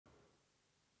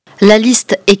La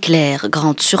liste est claire.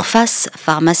 Grandes surfaces,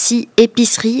 pharmacies,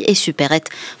 épiceries et supérettes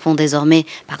font désormais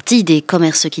partie des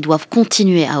commerces qui doivent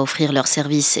continuer à offrir leurs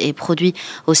services et produits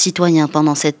aux citoyens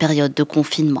pendant cette période de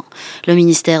confinement. Le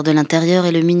ministère de l'Intérieur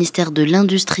et le ministère de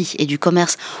l'Industrie et du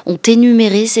Commerce ont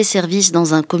énuméré ces services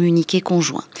dans un communiqué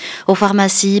conjoint. Aux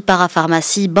pharmacies,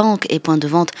 parapharmacies, banques et points de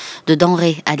vente de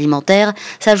denrées alimentaires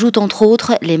s'ajoutent entre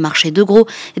autres les marchés de gros,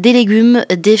 des légumes,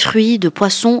 des fruits, de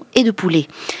poissons et de poulets.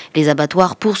 Les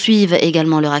abattoirs poursuivent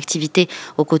également leur activité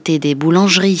aux côtés des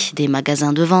boulangeries, des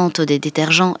magasins de vente, des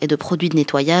détergents et de produits de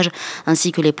nettoyage,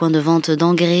 ainsi que les points de vente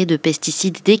d'engrais, de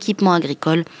pesticides, d'équipements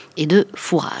agricoles et de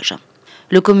fourrage.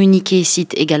 Le communiqué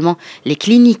cite également les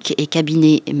cliniques et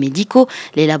cabinets médicaux,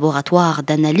 les laboratoires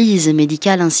d'analyse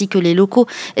médicale ainsi que les locaux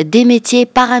des métiers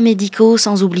paramédicaux,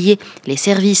 sans oublier les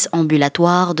services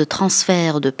ambulatoires de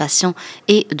transfert de patients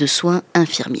et de soins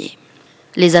infirmiers.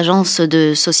 Les agences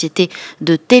de sociétés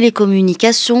de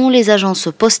télécommunications, les agences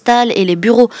postales et les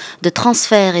bureaux de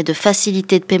transfert et de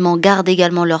facilité de paiement gardent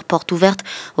également leurs portes ouvertes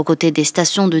aux côtés des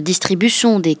stations de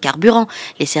distribution des carburants,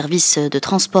 les services de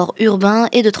transport urbain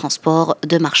et de transport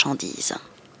de marchandises.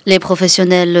 Les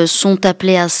professionnels sont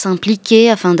appelés à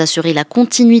s'impliquer afin d'assurer la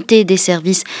continuité des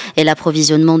services et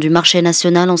l'approvisionnement du marché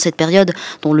national en cette période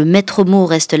dont le maître mot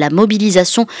reste la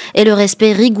mobilisation et le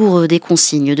respect rigoureux des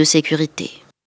consignes de sécurité.